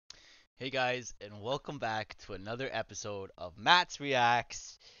Hey guys, and welcome back to another episode of Matt's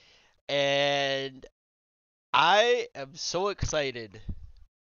Reacts. And I am so excited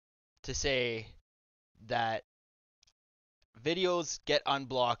to say that videos get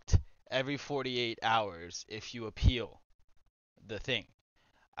unblocked every 48 hours if you appeal the thing.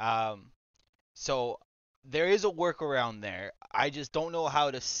 Um, so there is a workaround there. I just don't know how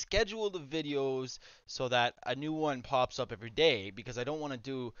to schedule the videos so that a new one pops up every day because I don't want to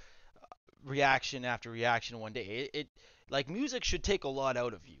do reaction after reaction one day. It like music should take a lot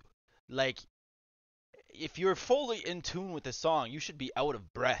out of you. Like if you're fully in tune with the song, you should be out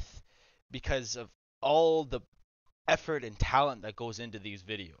of breath because of all the effort and talent that goes into these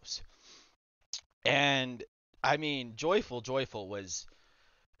videos. And I mean, Joyful was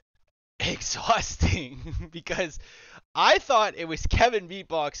exhausting because I thought it was Kevin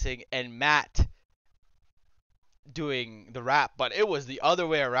beatboxing and Matt doing the rap, but it was the other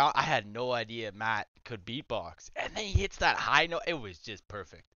way around. I had no idea Matt could beatbox. And then he hits that high note. It was just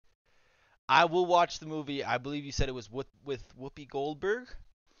perfect. I will watch the movie. I believe you said it was with Whoopi Goldberg.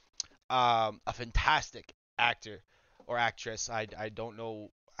 A fantastic actor or actress. I don't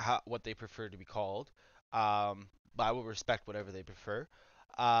know what they prefer to be called. But I will respect whatever they prefer.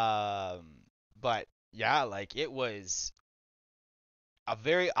 But yeah, like it was a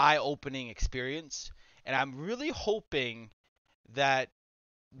very eye-opening experience, and I'm really hoping that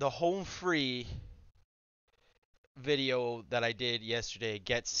the home free video that I did yesterday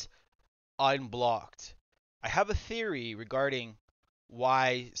gets unblocked. I have a theory regarding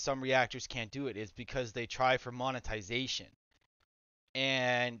why some reactors can't do it is because they try for monetization.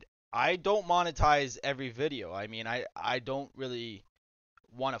 And I don't monetize every video. I mean, I don't really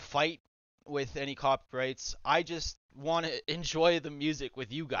want to fight with any copyrights. I just want to enjoy the music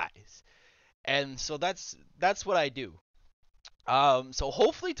with you guys. And so that's what I do. So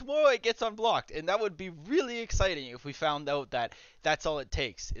hopefully tomorrow it gets unblocked, and that would be really exciting if we found out that that's all it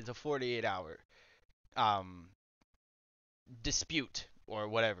takes is a 48-hour um, dispute or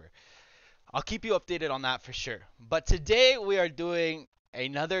whatever. I'll keep you updated on that for sure. But today we are doing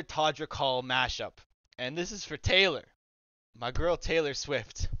another Todrick Hall mashup, and this is for Taylor, my girl Taylor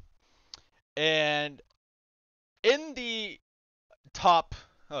Swift. And in the top,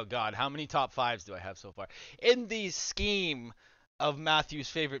 oh God, how many top fives do I have so far? In the scheme of Matthew's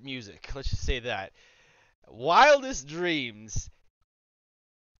favorite music, let's just say that Wildest Dreams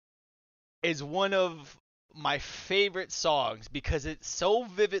is one of my favorite songs because it so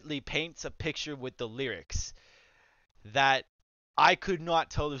vividly paints a picture with the lyrics that I could not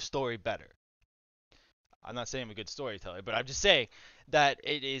tell the story better. I'm not saying I'm a good storyteller, but I'm just saying that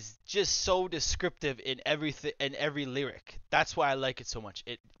it is just so descriptive in everything in every lyric. That's why I like it so much.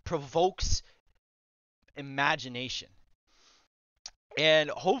 It provokes imagination. And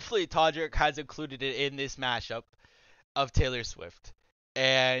hopefully Todrick has included it in this mashup of Taylor Swift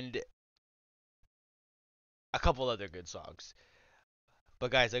and a couple other good songs.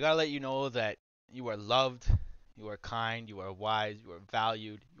 But guys, I gotta let you know that you are loved, you are kind, you are wise, you are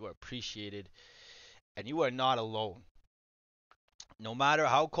valued, you are appreciated, and you are not alone. No matter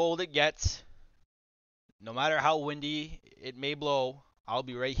how cold it gets, no matter how windy it may blow, I'll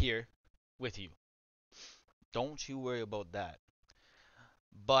be right here with you. Don't you worry about that.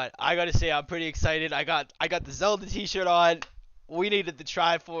 But I gotta say I'm pretty excited. I got the Zelda T-shirt on. We needed the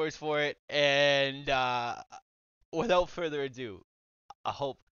Triforce for it, and without further ado, I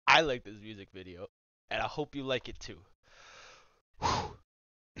hope I like this music video, and I hope you like it too.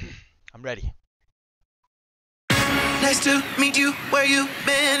 I'm ready. Nice to meet you, where you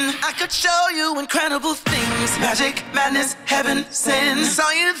been? I could show you incredible things. Magic, madness, heaven, sin.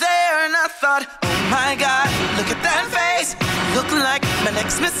 Saw you there and I thought, oh my God, look at that face. Look like my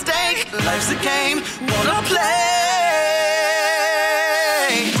next mistake. Life's a game, wanna play.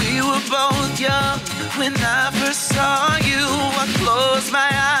 We were both young when I first saw you. I closed my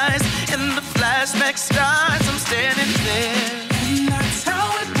eyes and the flashback starts. I'm standing there. And that's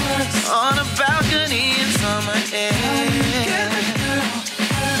how it works. On a balcony in summer air.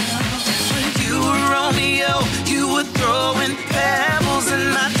 When you were Romeo, you were throwing pebbles,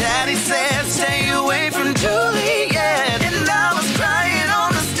 and my daddy said, stay away from Juliet. And I was crying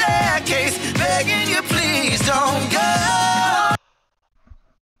on the staircase, begging you, please don't go.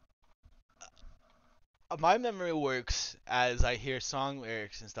 My memory works as I hear song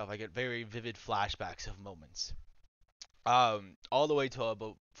lyrics and stuff. I get very vivid flashbacks of moments. All the way to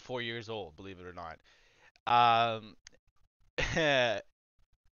about 4 years old, believe it or not. Um,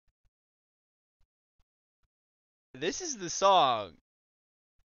 this is the song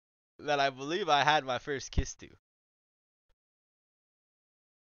that I believe I had my first kiss to.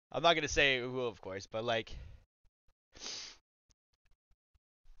 I'm not gonna say who, of course, but like,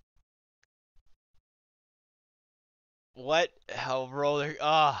 what? How roller?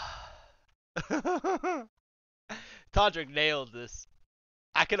 Ah. Todrick nailed this.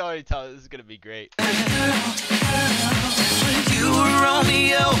 I can already tell this is gonna be great. You were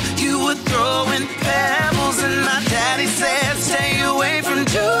Romeo, you were throwing pebbles, and my daddy said, stay away from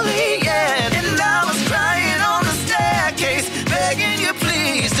Juliet. And I was crying on the staircase, begging you,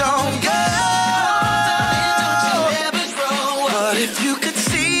 please don't go. But if you could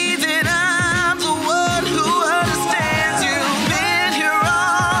see that I'm the one who understands, you've been here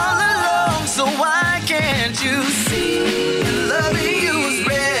all along, so why can't you see? Loving you is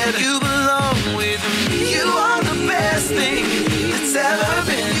red, you belong with me. You are the best thing that's ever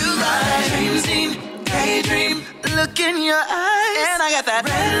been. You like dream scene, daydream, look in your eyes, and I got that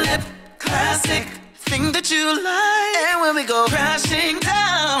red lip classic thing that you like. And when we go crashing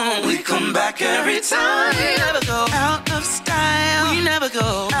down, we come back every time. We never go out of style. We never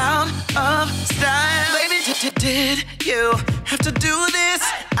go out of style. Baby, did you have to do this?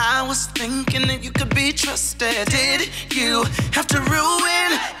 I was thinking that you could be trusted. Did you have to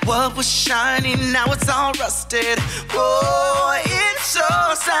ruin what was shiny? Now it's all rusted. Oh, it's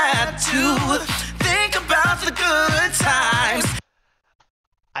so sad to think about the good times.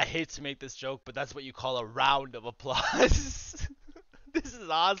 I hate to make this joke, but that's what you call a round of applause. This is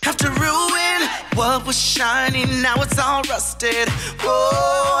awesome. Have to ruin what was shiny, now it's all rusted.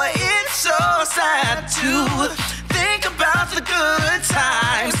 Oh, it's so sad to think about the good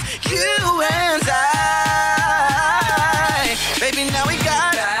times, you and I. Baby, now we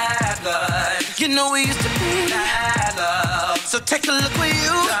got bad blood. You know we used to be bad love. So take a look where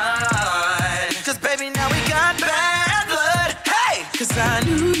you done. Cause baby, now we got bad blood. Hey! Cause I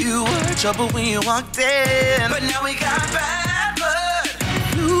knew you were trouble when you walked in. But now we got bad blood.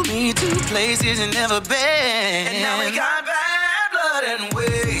 Flew me to places you never been. And now we got bad blood, and we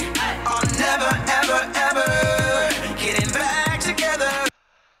are never, ever, ever getting back together.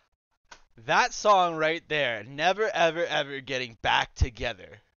 That song right there, never, ever, ever getting back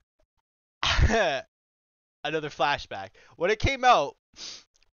together. Another flashback. When it came out,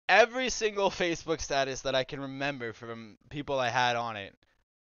 every single Facebook status that I can remember from people I had on it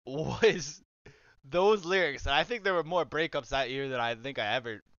was those lyrics. And I think there were more breakups that year than I think I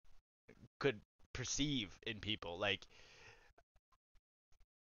ever could perceive in people. Like,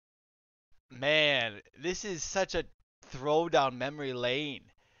 man, this is such a throw down memory lane.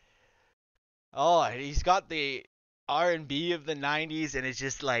 Oh, he's got the R&B of the 90s, and it's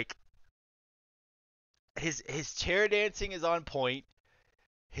just like his chair dancing is on point.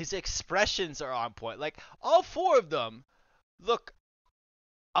 His expressions are on point. Like, all four of them look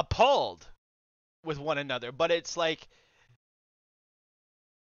appalled with one another, but it's like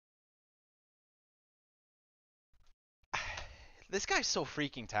this guy's so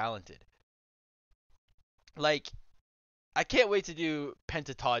freaking talented. Like, I can't wait to do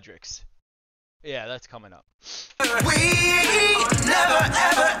Pentatodricks. Yeah, that's coming up. We never,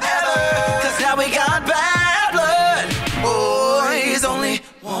 ever, ever, cause now we got bad blood. Boys only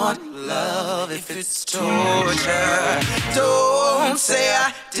want love if it's torture. Don't say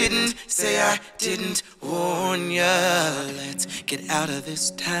I didn't warn ya. Let's get out of this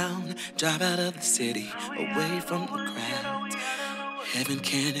town, drive out of the city, away from the crowd. Heaven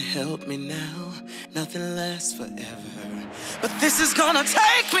can't help me now, nothing lasts forever. But this is gonna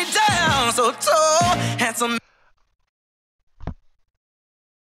take me down, so tall, handsome.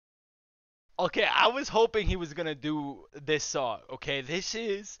 Okay, I was hoping he was gonna do this song. Okay, this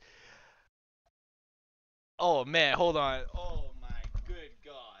is. Oh man, hold on. Oh my good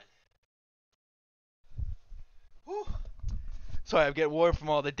God. Whew. Sorry, I'm getting warm from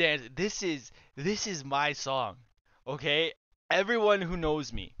all the dance. This is my song. Okay, everyone who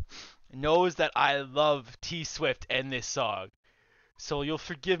knows me knows that I love T Swift and this song. So you'll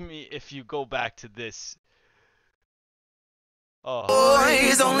forgive me if you go back to this. Oh.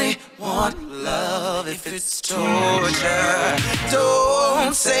 Boys only want love if it's torture.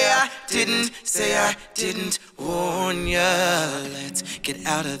 Don't say I didn't warn ya. Let's get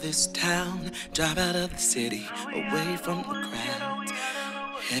out of this town, drive out of the city, away from the crowd.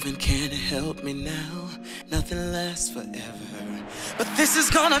 Heaven can't help me now, nothing lasts forever. But this is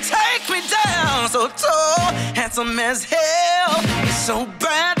gonna take me down, so tall, handsome as hell. He's so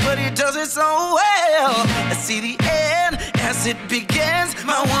bad, but he does it so well. Let's see the end as it begins.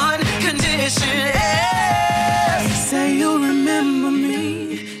 My one condition is, say you'll remember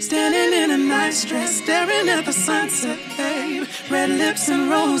me, standing in a nice dress, staring at the sunset, babe. Red lips and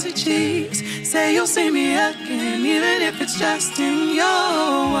rosy cheeks. Say you'll see me again, even if it's just in your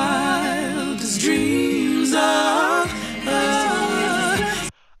eyes.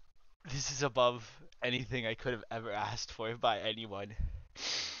 is above anything I could have ever asked for by anyone.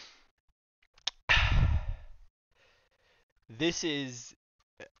 This is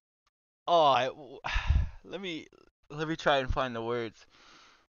oh, let me let me try and find the words.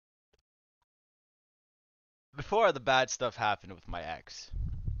 Before the bad stuff happened with my ex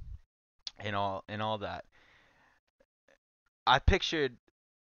and all that, I pictured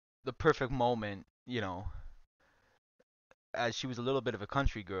the perfect moment, as she was a little bit of a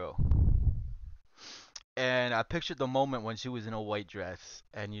country girl. And I pictured the moment when she was in a white dress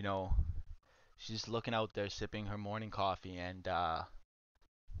and she's just looking out there sipping her morning coffee and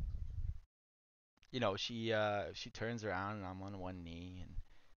she turns around and I'm on one knee and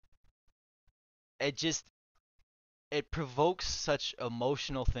it just it provokes such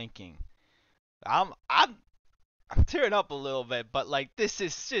emotional thinking. I'm I'm I'm tearing up a little bit, but like this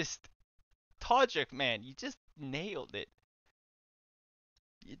is just Todrick, man, you just nailed it.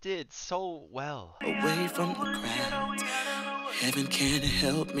 You did so well. Away from the crowd. Heaven can't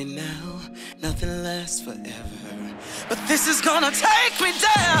help me now. Nothing lasts forever. But this is gonna take me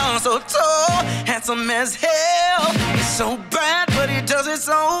down. So tall, handsome as hell. He's so bright, but he does it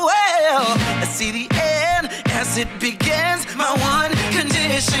so well. I see the end as it begins. My one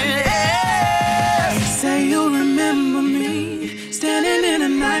condition is say you'll remember me. Standing in a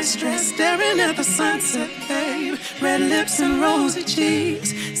nice dress, staring at the sunset, babe. Red lips and rosy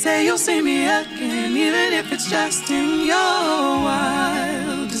cheeks. Say you'll see me again, even if it's just in your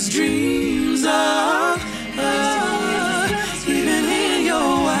wildest dreams. Even in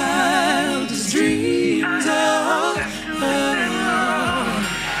your wildest dreams.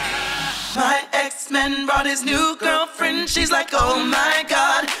 My ex-man brought his new girlfriend. She's like, oh my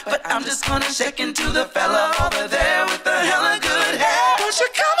God. But I'm just gonna check into the fella over there with the hella good hair. Won't you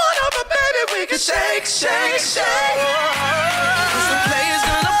come on over, baby? We can shake, shake, shake. Cause the player's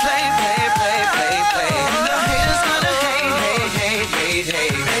gonna play. And the haters gonna hate.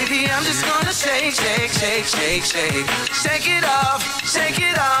 Baby, I'm just gonna shake, shake, shake, shake, shake. Shake it off, shake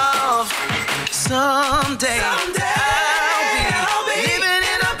it off. Someday I'll be living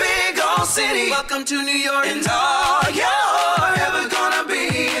in a big old city. Welcome to New York, and all you're ever gonna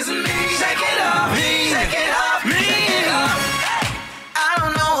be is me. Shake it off, shake it off, shake it off. I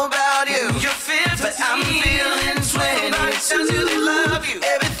don't know about you, you're 15, but I'm feeling 20. Tells you they love you,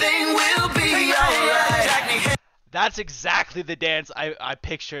 everything will be alright. That's exactly the dance I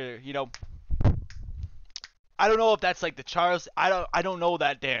picture, I don't know if that's like the Charles. I don't know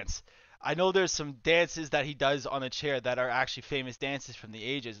that dance. I know there's some dances that he does on the chair that are actually famous dances from the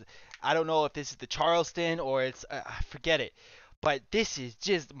ages. I don't know if this is the Charleston or it's I forget it. But this is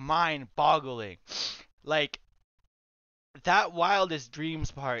just mind-boggling. Like that wildest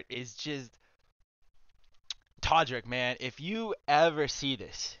dreams part is just Todrick, man. If you ever see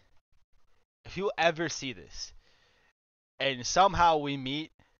this and somehow we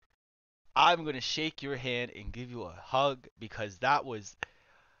meet, I'm going to shake your hand and give you a hug because that was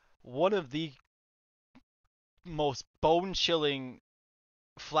one of the most bone-chilling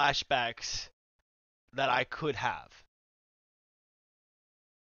flashbacks that I could have.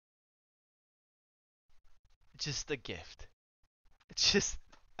 Just a gift. Just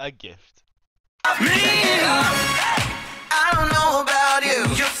a gift. I don't know about you,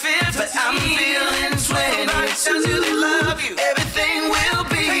 you're 15, but I'm feeling 20. Tells you they love you, everything will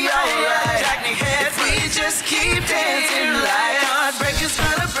be alright. If we just keep dancing like heartbreaker's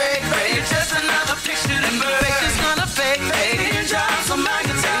gonna break. Just another picture to breaker's gonna fake. Drops on my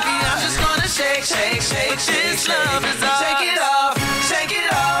guitar. Baby, I'm just gonna shake, shake, shake. This love is all. Shake it off, shake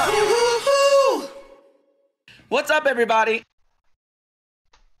it off. Woo-hoo-hoo. What's up, everybody?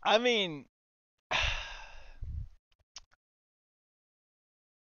 I mean,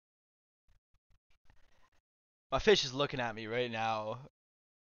 my fish is looking at me right now.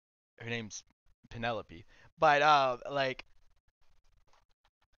 Her name's Penelope. But like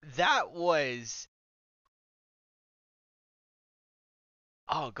that was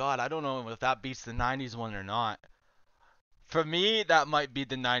oh god, I don't know if that beats the 90s one or not. For me, that might be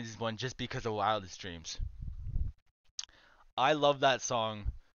the 90s one just because of Wildest Dreams. I love that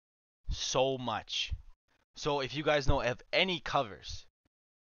song so much. So if you guys know of any covers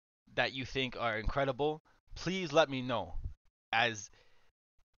that you think are incredible, please let me know, as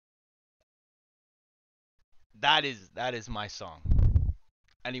that is my song.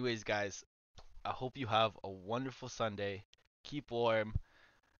 Anyways, guys, I hope you have a wonderful Sunday. Keep warm.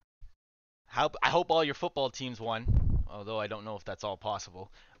 I hope all your football teams won, although I don't know if that's all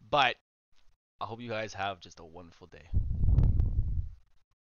possible. But I hope you guys have just a wonderful day.